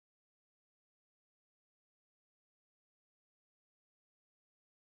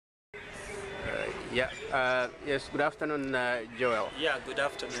Yeah. Yes. Good afternoon, Joel. Yeah. Good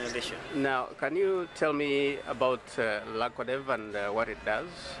afternoon, Elisha. Now, can you tell me about LACCODEF and what it does?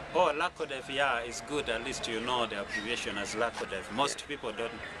 Oh, LACCODEF, yeah, it's good. At least you know the abbreviation as LACCODEF. Most people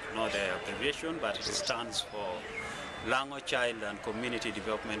don't know the abbreviation, but it stands for Lango Child and Community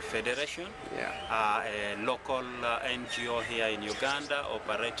Development Federation. Yeah. A local NGO here in Uganda,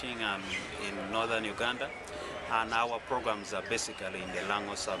 operating in northern Uganda. And our programs are basically in the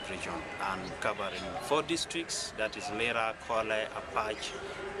Lango sub-region and covering 4 districts, that is Lira, Kwale, Apache,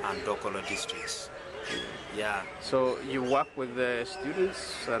 and Dokolo districts. Yeah. So you work with the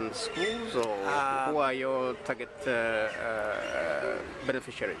students and schools, or who are your target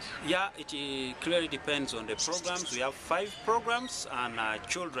beneficiaries? Yeah, it clearly depends on the programs. We have 5 programs, and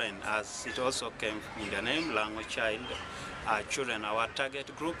children, as it also came in the name, Lango Child. Children are our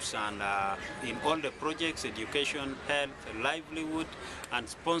target groups, and in all the projects, education, health, livelihood, and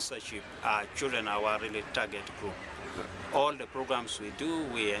sponsorship, children are our really target group. All the programs we do,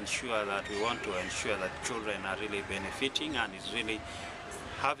 we want to ensure that children are really benefiting and is really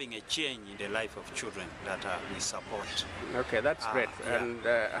having a change in the life of children that we support. Okay, that's great. Yeah. And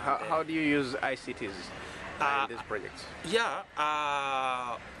how do you use ICTs in these projects?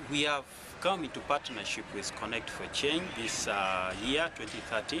 Yeah, we have come into partnership with Connect4Change this year,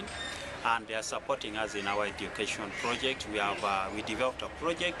 2013, and they are supporting us in our education project. We developed a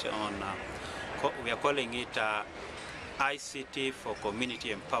project on, we are calling it ICT for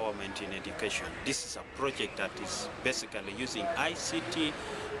Community Empowerment in Education. This is a project that is basically using ICT.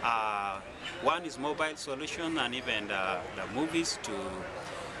 One is mobile solution and even the movies to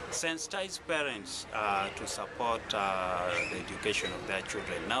sensitize parents to support the education of their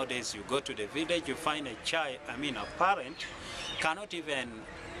children. Nowadays, you go to the village, you find a parent cannot even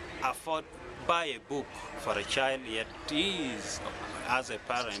afford buy a book for a child, yet is, as a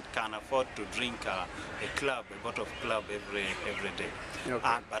parent, can afford to drink a bottle of club every day.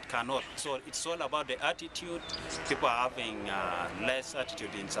 Okay. But cannot. So it's all about the attitude. People are having less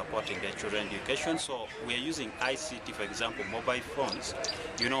attitude in supporting their children's education. So we are using ICT, for example, mobile phones.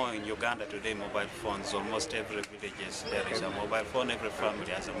 You know, in Uganda today, mobile phones, almost every village there is a mobile phone. Every family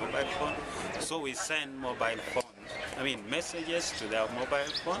has a mobile phone. So we send mobile phones, messages to their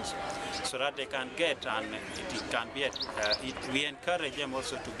mobile phones, so that they can get, and it can be, we encourage them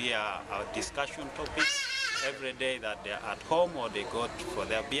also to be a discussion topic every day that they're at home or they go for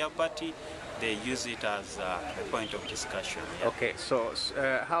their beer party. They use it as a point of discussion. Yeah. Okay, so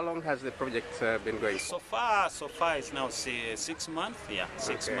how long has the project been going? So far it's now 6 months. Yeah,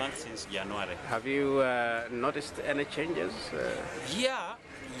 6 months since January. Have you noticed any changes? Yeah.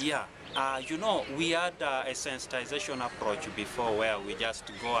 You know, we had a sensitization approach before where we just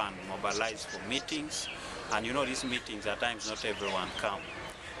go and mobilize for meetings. And you know, these meetings, at times not everyone come.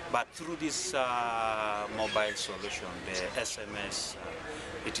 But through this mobile solution, the SMS,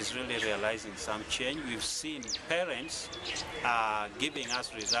 it is really realizing some change. We've seen parents giving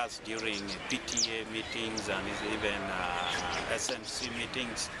us results during PTA meetings and even SMC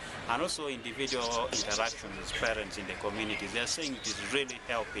meetings, and also individual interactions with parents in the communities. They're saying it is really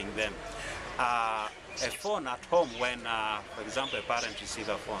helping them. A phone at home, when, for example, a parent receives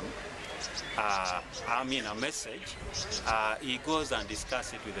a phone, a message, he goes and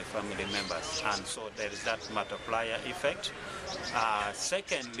discusses it with the family members, and so there is that multiplier effect.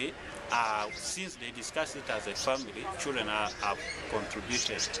 Secondly, since they discuss it as a family, children have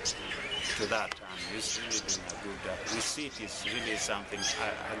contributed to that, and it's really been a good, we see it is really something,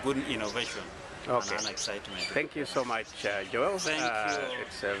 a good innovation. Okay. And an excitement. Thank you so much, Joel. Thank you.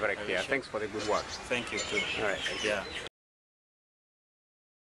 It's very clear. Thanks for the good work. Thank you too. All right. Thank you. Yeah.